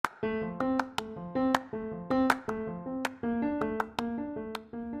Welcome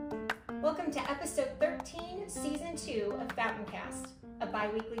to episode 13, season 2 of Fountaincast, a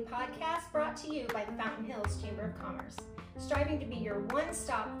bi-weekly podcast brought to you by the Fountain Hills Chamber of Commerce, striving to be your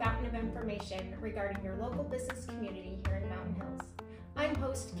one-stop fountain of information regarding your local business community here in Fountain Hills. I'm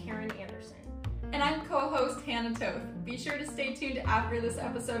host Karen Anderson. And I'm co-host Hannah Toth. Be sure to stay tuned after this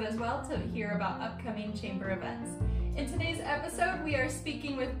episode as well to hear about upcoming chamber events. In today's episode, we are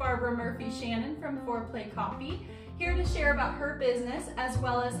speaking with Barbara Murphy-Shannon from Foreplay Coffee, here to share about her business as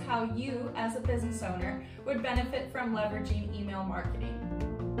well as how you, as a business owner, would benefit from leveraging email marketing.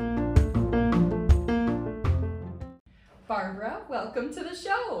 Barbara, welcome to the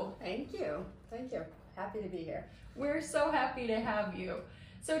show. Thank you. Thank you. Happy to be here. We're so happy to have you.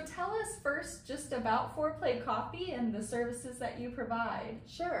 So tell us first just about Foreplay Coffee and the services that you provide.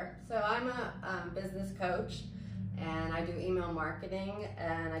 Sure. So I'm a business coach, and I do email marketing,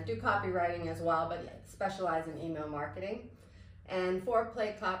 and I do copywriting as well, but specialize in email marketing. And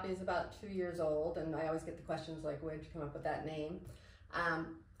Foreplay Coffee is about 2 years old, and I always get the questions like, where'd you come up with that name?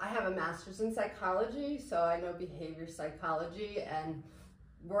 I have a master's in psychology, so I know behavior psychology, and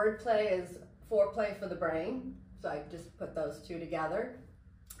wordplay is foreplay for the brain. So I just put those two together.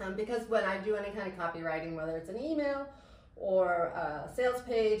 Because when I do any kind of copywriting, whether it's an email or a sales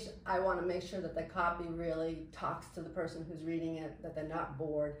page, I want to make sure that the copy really talks to the person who's reading it, that they're not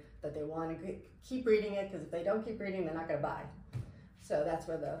bored, that they want to keep reading it, because if they don't keep reading, they're not going to buy. So that's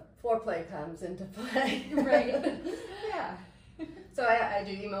where the foreplay comes into play. Right. Yeah. So I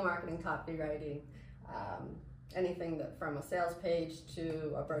do email marketing, copywriting, anything that from a sales page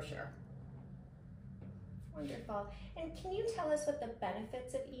to a brochure. Wonderful. And can you tell us what the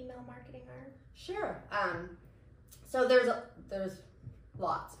benefits of email marketing are? Sure. So there's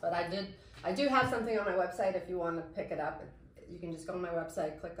lots, but I do have something on my website. If you want to pick it up, you can just go on my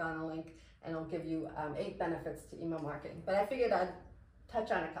website, click on a link, and it'll give you 8 benefits to email marketing. But I figured I'd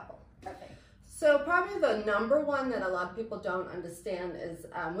touch on a couple. Okay. So probably the number one that a lot of people don't understand is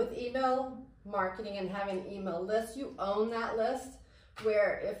with email marketing and having an email list, you own that list.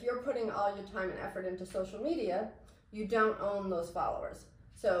 Where if you're putting all your time and effort into social media, you don't own those followers.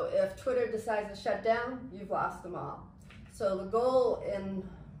 So if Twitter decides to shut down, you've lost them all. So the goal in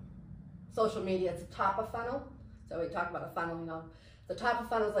social media is top of funnel. So we talk about a funnel, the top of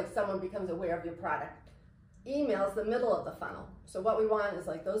funnel is like someone becomes aware of your product. Email is the middle of the funnel. So what we want is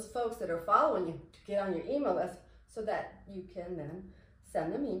like those folks that are following you to get on your email list so that you can then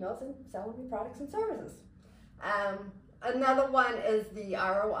send them emails and sell them your products and services. Another one is the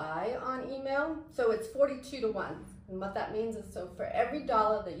ROI on email. So it's 42 to 1. And what that means is, so for every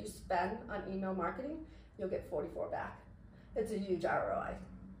 $1 that you spend on email marketing, you'll get 44 back. It's a huge ROI.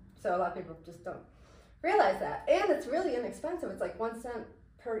 So a lot of people just don't realize that. And it's really inexpensive. It's like 1 cent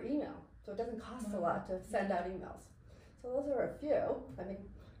per email. So it doesn't cost a lot to send out emails. So those are a few. I mean,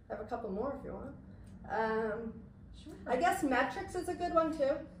 I have a couple more if you want. Sure. I guess metrics is a good one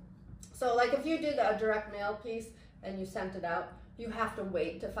too. So like if you did a direct mail piece, and you sent it out, you have to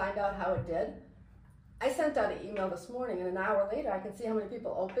wait to find out how it did. I sent out an email this morning, and an hour later, I can see how many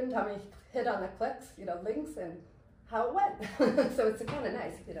people opened, how many hit on the clicks, links, and how it went. So it's kind of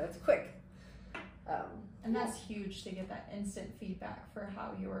nice, it's quick. And that's huge to get that instant feedback for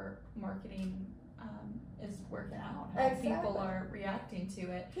how your marketing is working out, how people are reacting to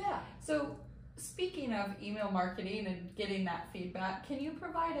it. Yeah. So speaking of email marketing and getting that feedback, can you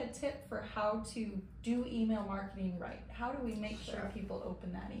provide a tip for how to do email marketing right? How do we make sure people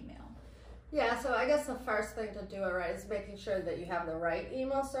open that email? Yeah, so I guess the first thing to do it right is making sure that you have the right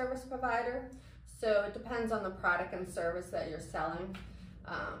email service provider. So it depends on the product and service that you're selling.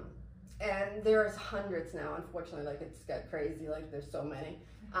 And there's hundreds now, unfortunately, like it's got crazy, like there's so many.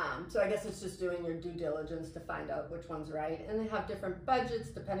 So I guess it's just doing your due diligence to find out which one's right. And they have different budgets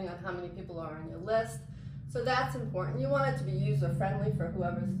depending on how many people are on your list. So that's important. You want it to be user-friendly for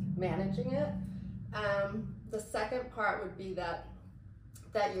whoever's managing it. The second part would be that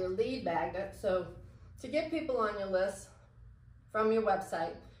your lead magnet. So to get people on your list from your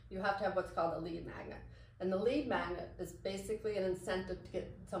website, you have to have what's called a lead magnet. And the lead magnet is basically an incentive to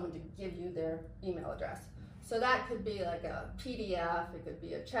get someone to give you their email address. So that could be like a PDF, it could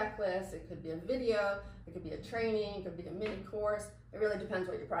be a checklist, it could be a video, it could be a training, it could be a mini course. It really depends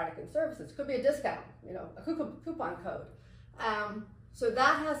what your product and service is. It could be a discount, a coupon code. So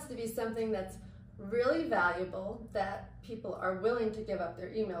that has to be something that's really valuable, that people are willing to give up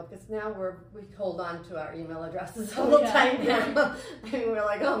their email, because now we hold on to our email addresses all the time now. I mean, we're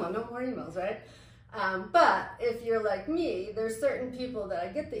like, oh, no more emails, right? But if you're like me, there's certain people that I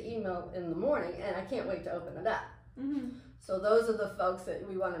get the email in the morning and I can't wait to open it up. Mm-hmm. So those are the folks that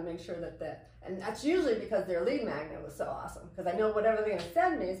we want to make sure and that's usually because their lead magnet was so awesome, because I know whatever they're going to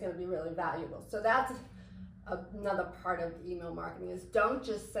send me is going to be really valuable. So that's another part of email marketing, is don't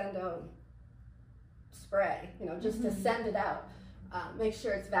just send out spray, just to send it out. Make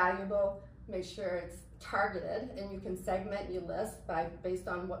sure it's valuable, make sure it's targeted, and you can segment your list based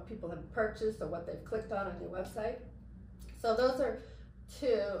on what people have purchased or what they've clicked on your website. So those are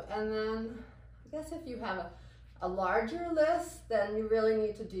two. And then I guess if you have a larger list, then you really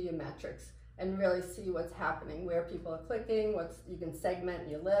need to do your metrics and really see what's happening, where people are clicking, you can segment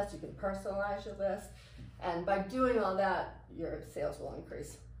your list, you can personalize your list, and by doing all that, your sales will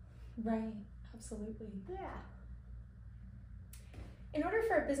increase. Right, absolutely. Yeah. In order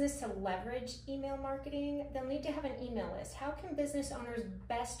for a business to leverage email marketing, they'll need to have an email list. How can business owners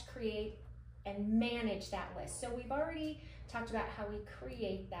best create and manage that list? So we've already talked about how we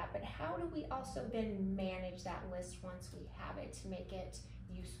create that, but how do we also then manage that list once we have it to make it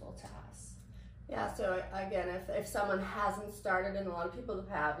useful to us? Yeah, so again, if someone hasn't started, and a lot of people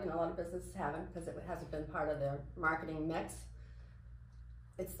have, a lot of businesses haven't because it hasn't been part of their marketing mix.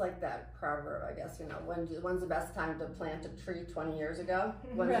 It's like that proverb, I guess, when's the best time to plant a tree? 20 years ago?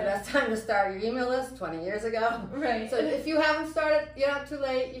 When's the best time to start your email list? 20 years ago? Right. So if you haven't started, you're not too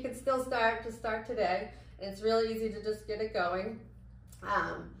late. You can still start. Just start today. And it's really easy to just get it going.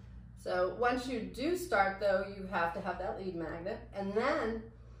 So once you do start, though, you have to have that lead magnet. And then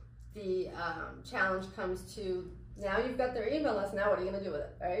the challenge comes to, now you've got their email list, now what are you going to do with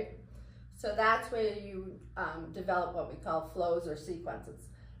it, right? So that's where you develop what we call flows or sequences.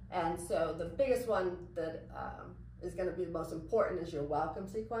 And so the biggest one that is going to be the most important is your welcome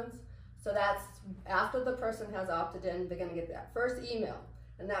sequence. So that's after the person has opted in, they're going to get that first email.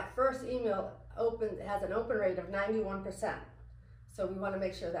 And that first email has an open rate of 91%. So we want to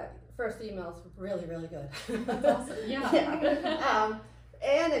make sure that first email is really, really good. That's awesome. Yeah.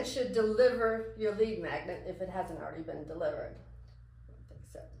 And it should deliver your lead magnet if it hasn't already been delivered.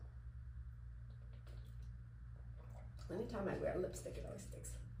 Anytime I wear lipstick, it always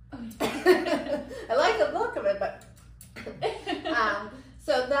sticks. I like the look of it, but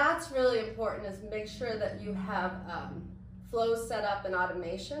so that's really important, is make sure that you have flows set up in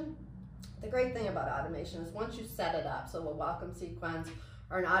automation. The great thing about automation is once you set it up, so a welcome sequence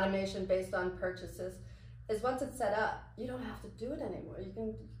or an automation based on purchases, is once it's set up, you don't have to do it anymore. You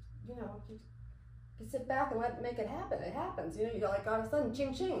can, you sit back and make it happen. It happens. You like all of a sudden,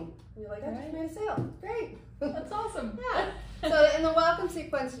 ching ching. And you're like, I just made a sale. Great. That's awesome. Yeah. So in the welcome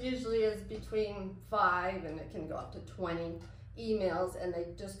sequence usually is between 5 and it can go up to 20 emails, and they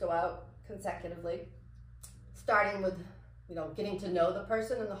just go out consecutively, starting with getting to know the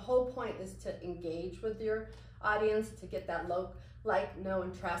person. And the whole point is to engage with your audience, to get that like, know,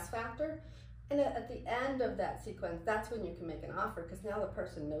 and trust factor. And at the end of that sequence, that's when you can make an offer, because now the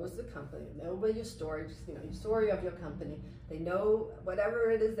person knows the company, know about your story, your story of your company. They know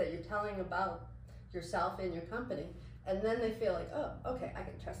whatever it is that you're telling about yourself and your company, and then they feel like, oh, okay, I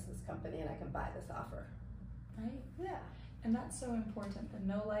can trust this company and I can buy this offer. Right? Yeah. And that's so important, the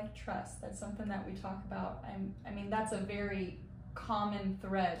know, like, trust. That's something that we talk about. I mean, that's a very common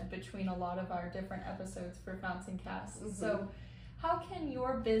thread between a lot of our different episodes for Fountain Cast. Mm-hmm. So how can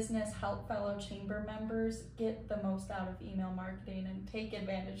your business help fellow chamber members get the most out of email marketing and take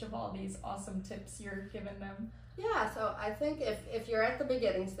advantage of all these awesome tips you're giving them? Yeah, so I think if you're at the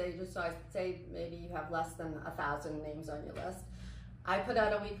beginning stages, so I'd say maybe you have less than 1,000 names on your list, I put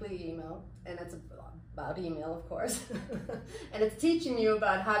out a weekly email, and it's about email, of course, and it's teaching you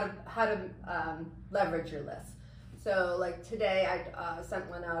about how to leverage your list. So like today, I sent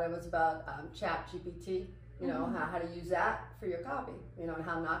one out. It was about ChatGPT. How to use that for your copy, and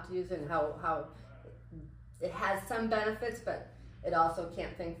how not to use it, and how it has some benefits, but it also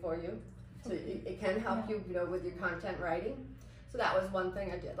can't think for you. So it can help you, with your content writing. So that was one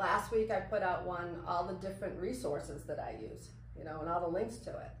thing I did. Last week I put out all the different resources that I use, and all the links to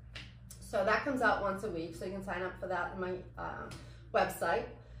it. So that comes out once a week, so you can sign up for that on my website,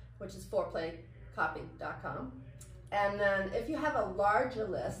 which is foreplaycopy.com. And then if you have a larger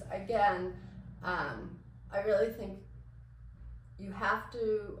list, again, I really think you have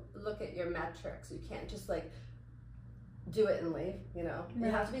to look at your metrics. You can't just do it and leave, You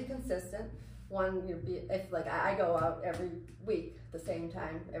have to be consistent. If I go out every week, the same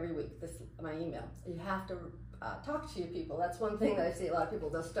time every week, my email. You have to talk to your people. That's one thing that I see a lot of people.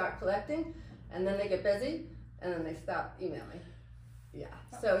 They'll start collecting, and then they get busy, and then they stop emailing. Yeah.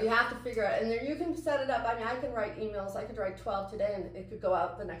 So you have to figure out, and then you can set it up. I mean, I can write emails. I could write 12 today, and it could go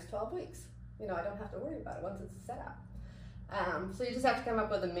out the next 12 weeks. I don't have to worry about it once it's set up. So you just have to come up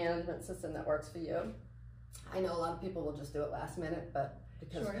with a management system that works for you. I know a lot of people will just do it last minute, but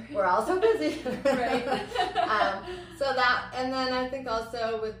because Sure. we're all so busy. Right. So that, and then I think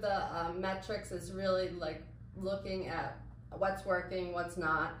also with the metrics is really like looking at what's working, what's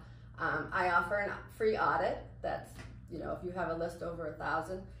not. I offer a free audit. That's, you know, if you have a list over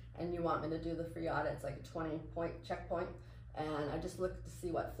 1,000 and you want me to do the free audit, it's like a 20-point checkpoint. And I just look to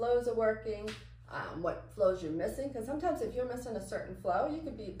see what flows are working, what flows you're missing. Because sometimes if you're missing a certain flow, you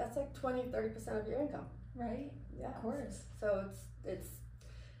could be, that's like 20-30% of your income. Right. Yeah. Of course. So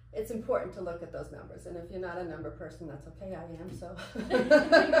it's important to look at those numbers, and if you're not a number person, that's okay. I am, so.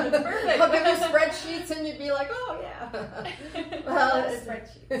 That's perfect. I'll give you spreadsheets, and you'd be like, oh yeah. Well, it's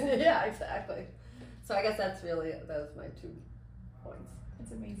spreadsheets. Yeah, exactly. So I guess that's really those my 2 points.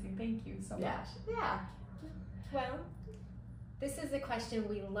 That's amazing. Thank you so Yeah. much. Yeah. Well, this is a question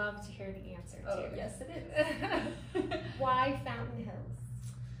we love to hear the answer to. Oh, Yes, it is. Why Fountain Hills?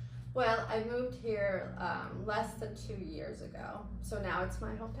 Well, I moved here less than 2 years ago, so now it's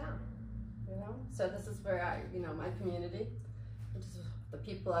my hometown. You know, so this is where my community, which is the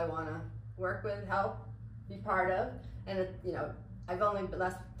people I want to work with, help, be part of, and I've only been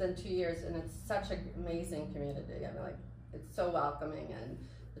less than 2 years, and it's such an amazing community. I mean, like, it's so welcoming, and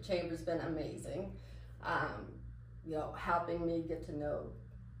the chamber's been amazing. Helping me get to know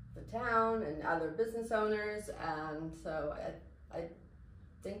the town and other business owners, and so I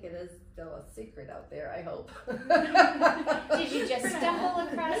think it is still a secret out there, I hope. Did you just stumble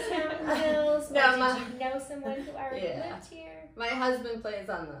across Fountain Hills? No, or did you know someone who already lived here? My husband plays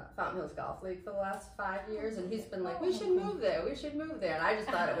on the Fountain Hills Golf League for the last 5 years, and he's been like, we should move there, and I just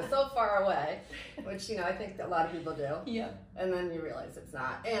thought it was so far away, which, I think a lot of people do. Yeah. And then you realize it's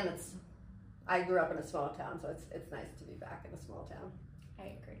not, and I grew up in a small town, so it's nice to be back in a small town.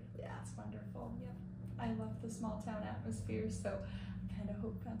 I agree. Yeah. That's wonderful. Yep. I love the small town atmosphere, so I kind of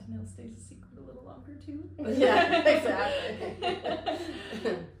hope Fountain Hills stays a secret a little longer too. Yeah, exactly.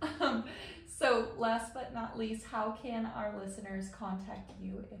 So last but not least, how can our listeners contact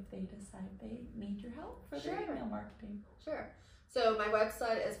you if they decide they need your help for their email marketing? Sure. So my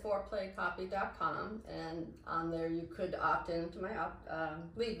website is foreplaycopy.com, and on there you could opt into my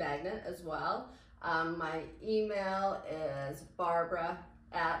lead magnet as well. My email is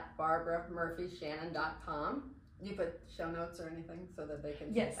barbara@barbaramurphyshannon.com. You put show notes or anything so that they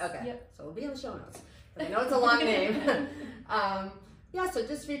can? Yes. Okay. Yep. So it'll be in the show notes. I know it's a long name. So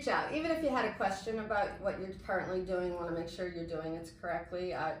just reach out. Even if you had a question about what you're currently doing, want to make sure you're doing it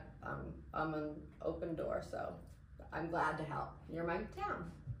correctly, I'm an open door, so I'm glad to help. You're my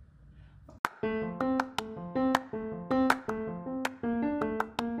town.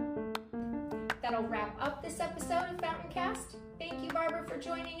 That'll wrap up this episode of Fountaincast. Thank you, Barbara, for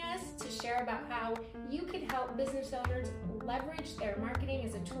joining us to share about how you can help business owners leverage their marketing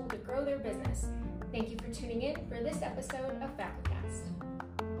as a tool to grow their business. Thank you for tuning in for this episode of Fountaincast.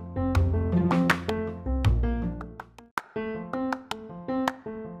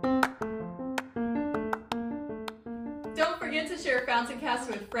 Don't forget to share Fountaincast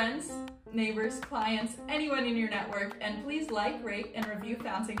with friends, neighbors, clients, anyone in your network, and please like, rate, and review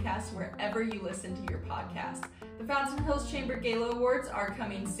Fountaincast wherever you listen to your podcast. The Fountain Hills Chamber Gala Awards are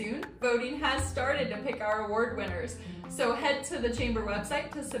coming soon. Voting has started to pick our award winners, so head to the Chamber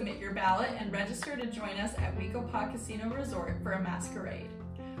website to submit your ballot and register to join us at Wecopa Casino Resort for a masquerade.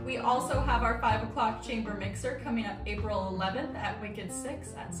 We also have our 5 o'clock Chamber Mixer coming up April 11th at Wicked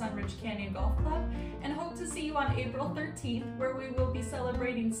 6 at Sunridge Canyon Golf Club, and hope to see you on April 13th, where we will be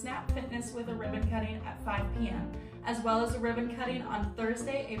celebrating Snap Fitness with a ribbon cutting at 5 p.m., as well as a ribbon cutting on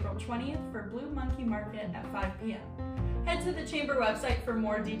Thursday, April 20th for Blue Monkey Market at 5 p.m. Head to the Chamber website for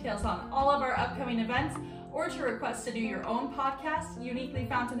more details on all of our upcoming events, or to request to do your own podcast, Uniquely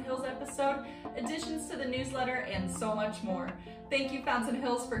Fountain Hills episode, additions to the newsletter, and so much more. Thank you, Fountain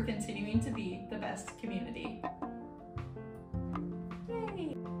Hills, for continuing to be the best community.